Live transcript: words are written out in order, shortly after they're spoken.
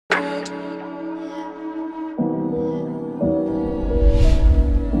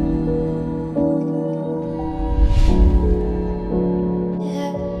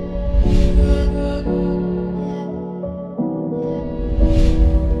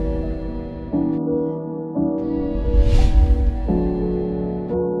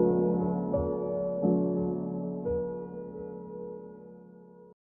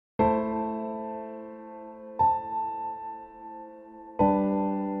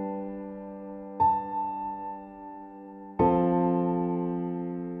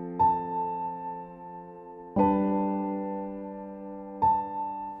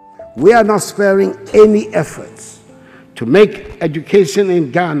we are not sparing any efforts to make education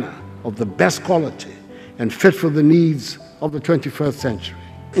in Ghana of the best quality and fit for the needs of the 21st century.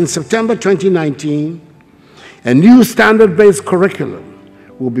 In September 2019, a new standard-based curriculum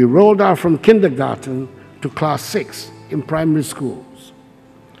will be rolled out from kindergarten to class 6 in primary schools.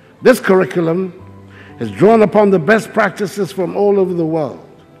 This curriculum is drawn upon the best practices from all over the world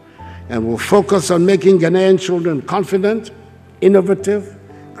and will focus on making Ghanaian children confident, innovative,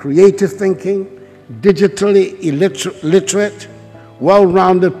 creative thinking, digitally literate,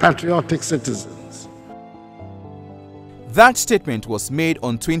 well-rounded patriotic citizens. That statement was made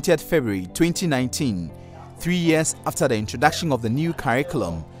on 20th February 2019. 3 years after the introduction of the new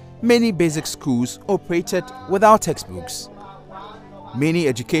curriculum, many basic schools operated without textbooks. Many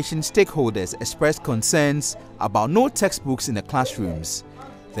education stakeholders expressed concerns about no textbooks in the classrooms.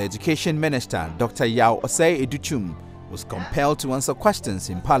 The Education Minister, Dr. Yao Osei Educhum, was compelled to answer questions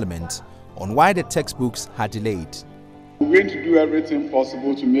in Parliament on why the textbooks had delayed. We're going to do everything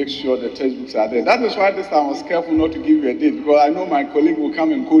possible to make sure the textbooks are there. That is why this time I was careful not to give you a date, because I know my colleague will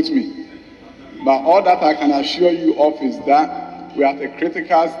come and quote me. But all that I can assure you of is that we are at a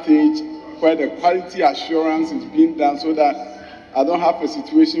critical stage where the quality assurance is being done so that I don't have a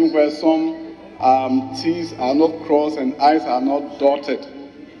situation where some T's are not crossed and I's are not dotted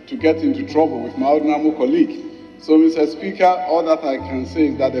to get into trouble with my honorable colleague. So, Mr. Speaker, all that I can say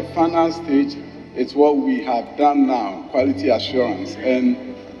is that the final stage is what we have done now, quality assurance,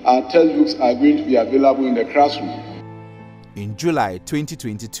 and our textbooks are going to be available in the classroom. In July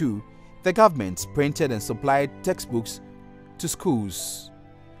 2022, the government printed and supplied textbooks to schools.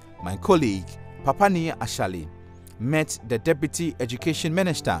 My colleague, Papani Ashali, met the Deputy Education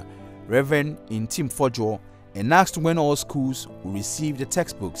Minister, Reverend Intim Fojo, and asked when all schools will receive the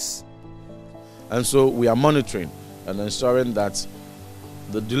textbooks. And so we are monitoring and ensuring that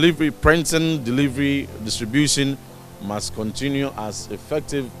the delivery, printing, delivery, distribution must continue as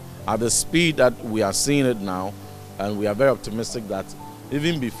effective at the speed that we are seeing it now. And we are very optimistic that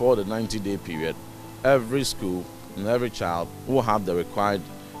even before the 90-day period, every school and every child will have the required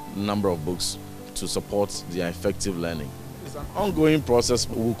number of books to support their effective learning. It's an ongoing process.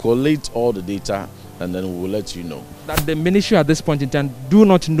 We will collate all the data and then we will let you know. That the ministry at this point in time do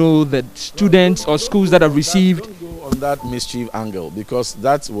not know that students or schools that have received... Don't go on that mischief angle, because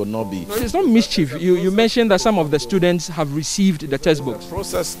that will not be... No, it's not mischief. You mentioned that some of the students have received the textbooks. It's a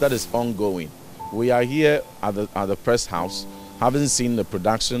process that is ongoing. We are here at the press house, having seen the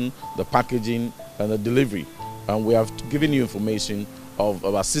production, the packaging and the delivery. And we have given you information of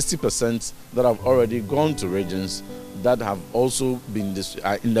about 60% that have already gone to regions that have also been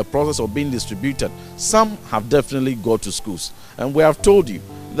in the process of being distributed. Some have definitely gone to schools. And we have told you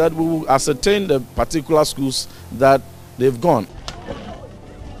that we will ascertain the particular schools that they've gone.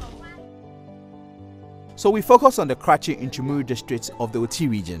 So we focus on the Krachi Nchumuru district of the Oti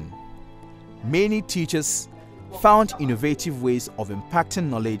region. Many teachers found innovative ways of impacting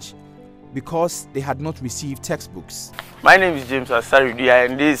knowledge because they had not received textbooks. My name is James Asaridia,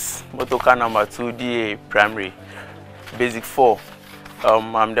 and this Motoka number 2 DA Primary, Basic 4.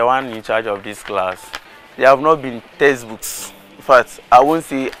 I'm the one in charge of this class. There have not been textbooks. In fact, I won't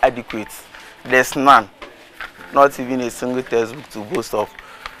say adequate. There's none. Not even a single textbook to boast of.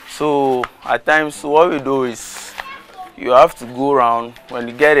 So at times what we do is you have to go around. When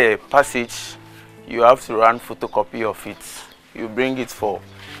you get a passage, you have to run photocopy of it. You bring it for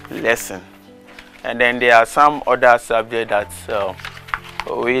lesson. And then there are some other subjects that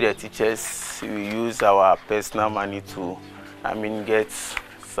we the teachers, we use our personal money to get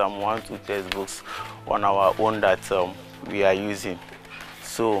some 1-2 textbooks on our own that we are using.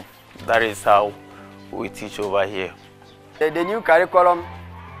 So that is how we teach over here. The new curriculum,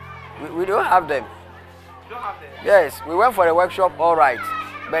 we don't have them. You don't have them? Yes, we went for a workshop, all right.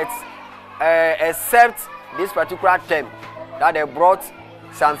 But except this particular term, that they brought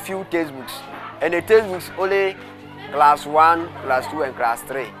some few textbooks. And the textbooks only class 1, class 2, and class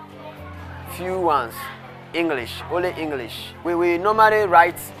 3. Few ones. English, only English. We normally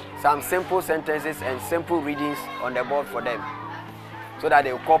write some simple sentences and simple readings on the board for them, so that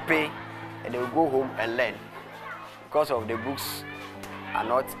they will copy and they will go home and learn, because of the books are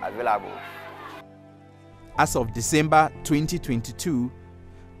not available. As of December 2022,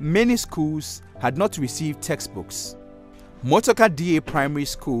 many schools had not received textbooks. Motoka DA Primary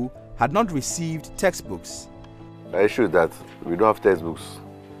School had not received textbooks. The issue is that we don't have textbooks.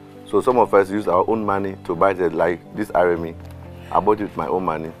 So some of us use our own money to buy it, like this RME. I bought it with my own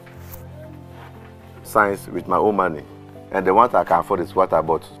money. Science with my own money. And the ones I can afford is what I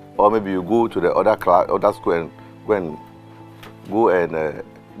bought. Or maybe you go to the other school and go and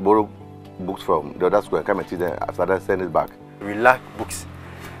borrow books from the other school and come and teach them after that send it back. We lack books.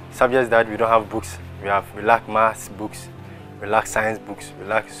 Subjects that we don't have books. We lack maths books, we lack science books, we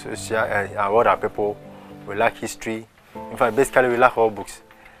lack social and other people, we lack history. In fact, basically we lack all books.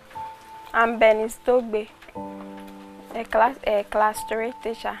 I'm Benny Stogbe, a class 3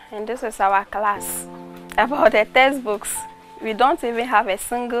 teacher, and this is our class. About the textbooks, we don't even have a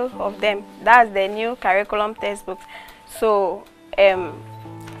single of them. That's the new curriculum textbooks. So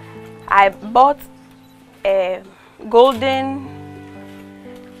I bought a golden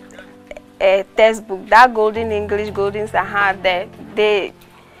textbook, that golden English, golden Sahara there.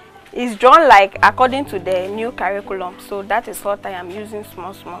 It's drawn like according to the new curriculum, so that is what I am using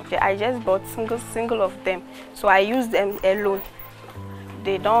small. I just bought single of them, so I use them alone.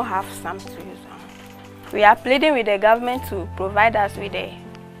 They don't have some to use. We are pleading with the government to provide us with the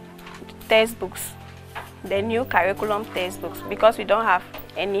textbooks, the new curriculum textbooks, because we don't have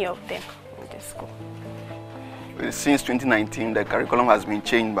any of them in the school. Since 2019, the curriculum has been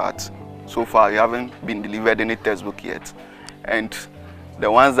changed, but so far we haven't been delivered any textbook yet. And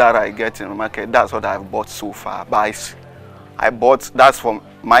the ones that I get in the market, that's what I've bought so far. But I bought, that's for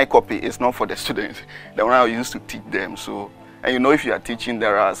my copy, it's not for the students. The one I used to teach them. So, and you know, if you are teaching,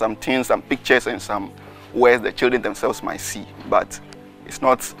 there are some things, some pictures and some words the children themselves might see. But it's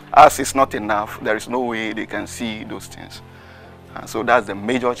not, as it's not enough, there is no way they can see those things. And so that's the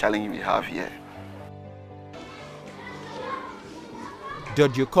major challenge we have here.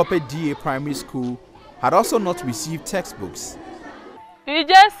 Dodjokope DA Primary School had also not received textbooks. You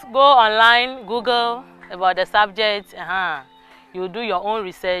just go online, Google about the subject, you do your own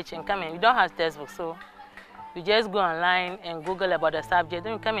research and come in. You don't have textbooks, so you just go online and Google about the subject,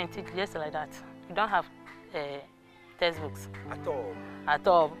 then you come and teach just like that. You don't have textbooks. At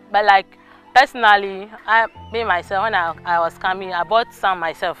all. But like, personally, myself, when I was coming, I bought some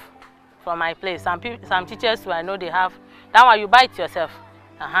myself from my place. Some teachers who I know they have, that one you buy it yourself.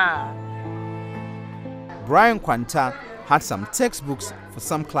 Brian Kwanta had some textbooks for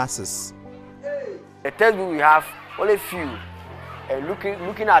some classes. The textbook we have only few.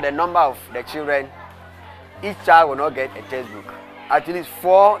 Looking at the number of the children, each child will not get a textbook. At least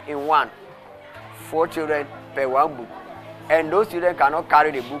 4 in 1. 4 children per 1 book. And those children cannot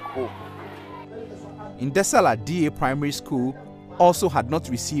carry the book home. In Desala DA Primary School also had not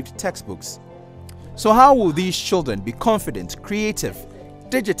received textbooks. So how will these children be confident, creative,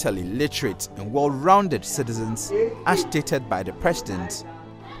 digitally literate and well-rounded citizens as stated by the president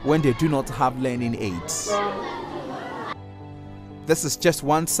when they do not have learning aids? This is just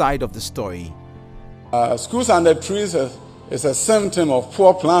one side of the story. Schools under trees is a symptom of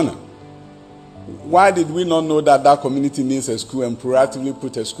poor planning. Why did we not know that that community needs a school and proactively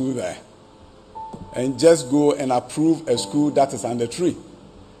put a school there? And just go and approve a school that is under tree.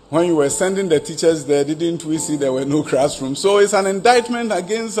 When you were sending the teachers there, didn't we see there were no classrooms? So it's an indictment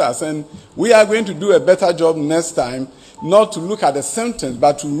against us, and we are going to do a better job next time, not to look at the symptoms,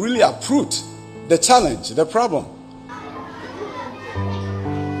 but to really uproot the challenge, the problem.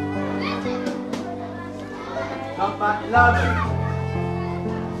 Number 11.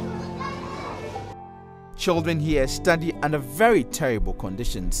 Children here study under very terrible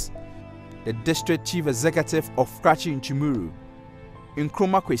conditions. The district chief executive of Krachi Nchumuru,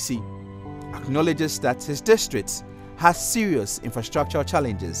 Nkrumah, acknowledges that his district has serious infrastructural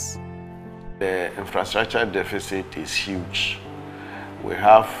challenges. The infrastructure deficit is huge. We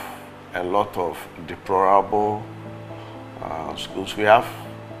have a lot of deplorable schools. We have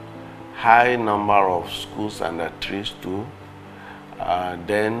high number of schools under trees too.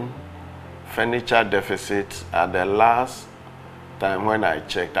 Then furniture deficit. At the last time when I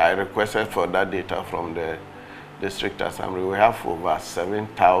checked, I requested for that data from the District Assembly. We have over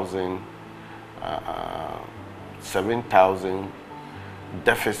 7,000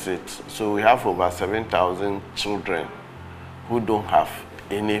 deficits. So we have over 7,000 children who don't have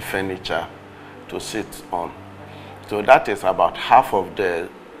any furniture to sit on. So that is about half of the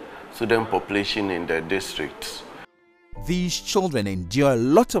student population in the district. These children endure a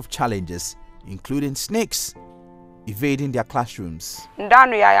lot of challenges, including snakes evading their classrooms.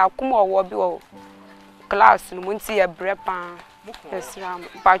 Class munti ya brepa esram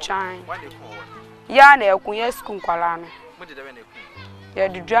bachan ya na ekunye school kwala no ya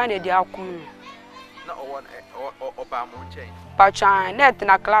dudua na dia akum na oba mo chen bachan net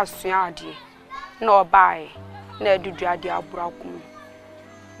na class ya ade na obae na dudua dia abura akum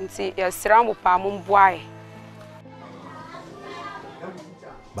nti esram pa mo mboae.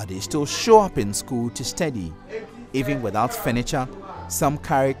 But they still show up in school to study. Even without furniture, some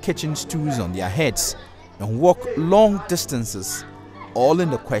carry kitchen stools on their heads and walk long distances all in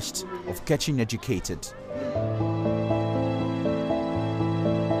the quest of getting educated.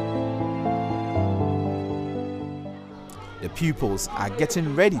 The pupils are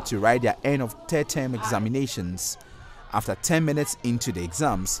getting ready to write their end of third term examinations. After 10 minutes into the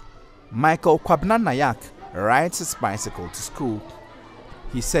exams, Michael Kwabna Nayak rides his bicycle to school.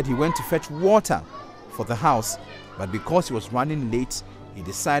 He said he went to fetch water for the house, but because he was running late, he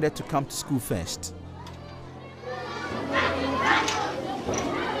decided to come to school first.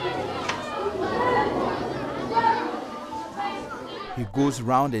 He goes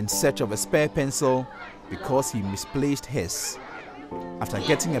round in search of a spare pencil because he misplaced his. After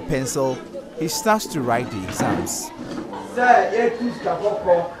getting a pencil, he starts to write the exams. A,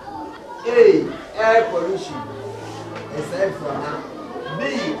 air pollution, B,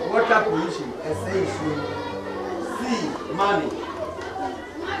 water pollution, C, money.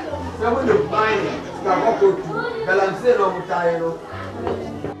 So when you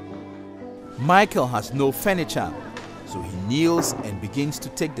Michael has no furniture, so he kneels and begins to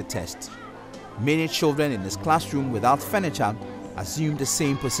take the test. Many children in his classroom without furniture assume the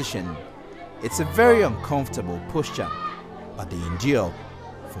same position. It's a very uncomfortable posture, but they endure,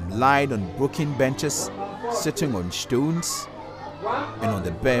 from lying on broken benches, sitting on stones, and on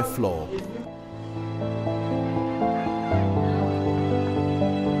the bare floor.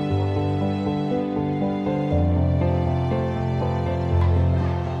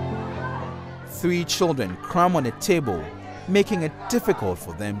 Three children cram on a table, making it difficult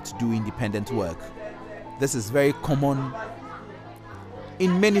for them to do independent work. This is very common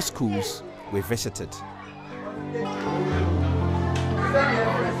in many schools we visited.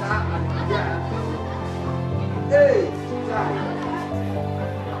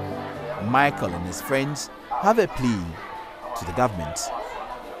 Michael and his friends have a plea to the government.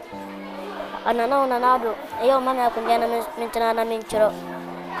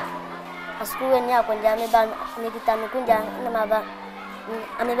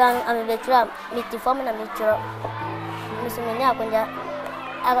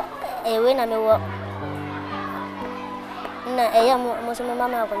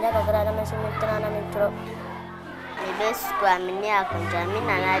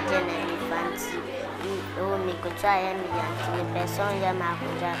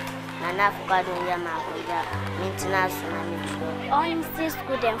 Honestly,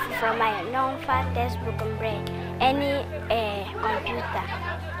 students from my non-fat textbook and break any computer,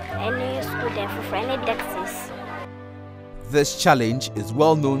 any student for any desks. This challenge is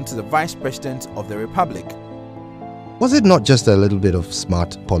well known to the Vice President of the Republic. Was it not just a little bit of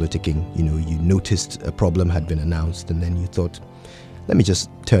smart politicking? You know, you noticed a problem had been announced and then you thought, let me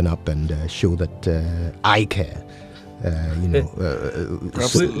just turn up and show that I care. Let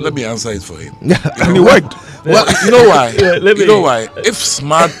me answer it for him. And it worked. Well, you know why? You know why? If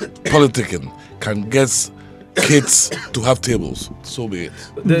smart politicking can get kids to have tables, so be it.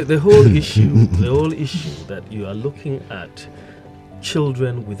 The whole issue that you are looking at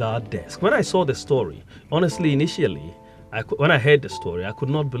children without desks. When I saw the story, honestly, initially, when I heard the story, I could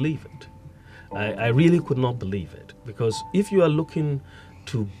not believe it. I really could not believe it, because if you are looking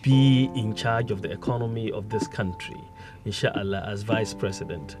to be in charge of the economy of this country, inshallah, as vice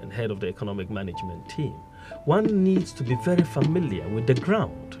president and head of the economic management team, one needs to be very familiar with the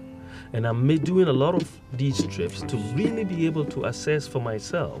ground. And I'm doing a lot of these trips to really be able to assess for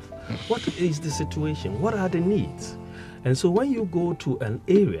myself, what is the situation, what are the needs? And so when you go to an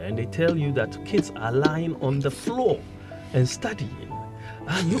area and they tell you that kids are lying on the floor and studying,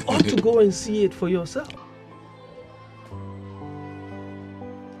 you ought to go and see it for yourself.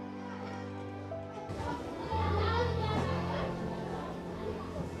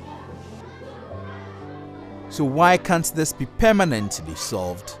 So why can't this be permanently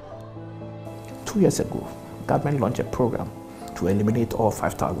solved? 2 years ago, government launched a program to eliminate all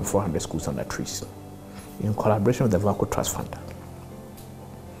 5,400 schools under trees in collaboration with the Vaco Trust Fund.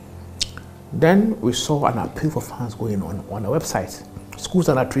 Then we saw an appeal for funds going on the website,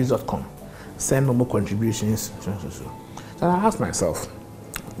 schoolsundertrees.com. Send no more contributions. So I asked myself,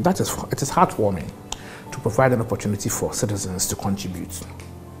 it is heartwarming to provide an opportunity for citizens to contribute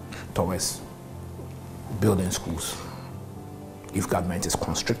towards building schools. If government is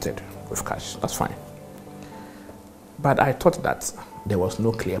constricted with cash, that's fine. But I thought that there was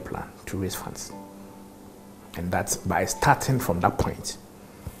no clear plan to raise funds. And that by starting from that point,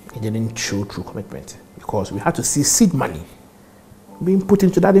 it didn't show true commitment, because we had to see seed money being put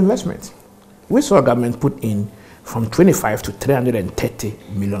into that investment. We saw government put in from 25 to 330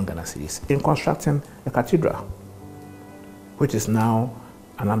 million Ghana cedis in constructing a cathedral, which is now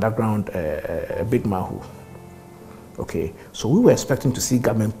an underground big mahu. Okay, so we were expecting to see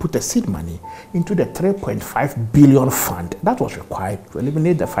government put the seed money into the 3.5 billion fund that was required to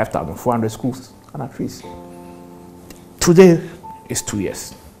eliminate the 5,400 schools under trees. Today is 2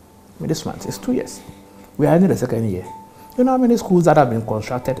 years. I mean, this month is 2 years. We are in the second year. You know how many schools that have been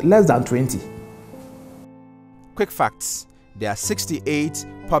constructed? Less than 20. Quick facts. There are 68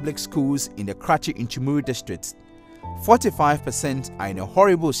 public schools in the Krachi Nchumuru district. 45% are in a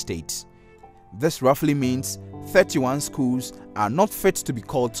horrible state. This roughly means 31 schools are not fit to be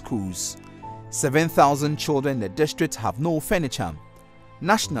called schools. 7,000 children in the district have no furniture.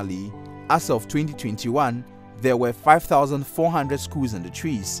 Nationally, as of 2021, there were 5,400 schools in the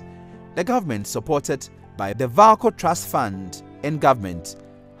trees. The government, supported by the Valco Trust Fund and government,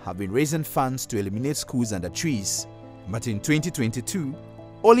 have been raising funds to eliminate schools under trees. But in 2022,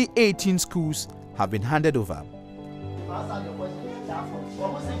 only 18 schools have been handed over.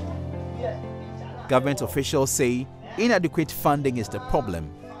 Government officials say inadequate funding is the problem.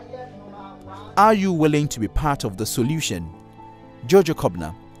 Are you willing to be part of the solution? Jojo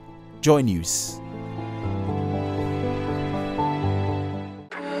Kobna, Joy News.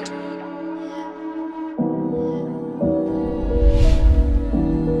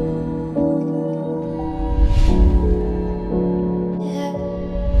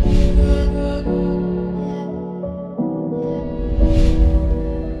 Yeah.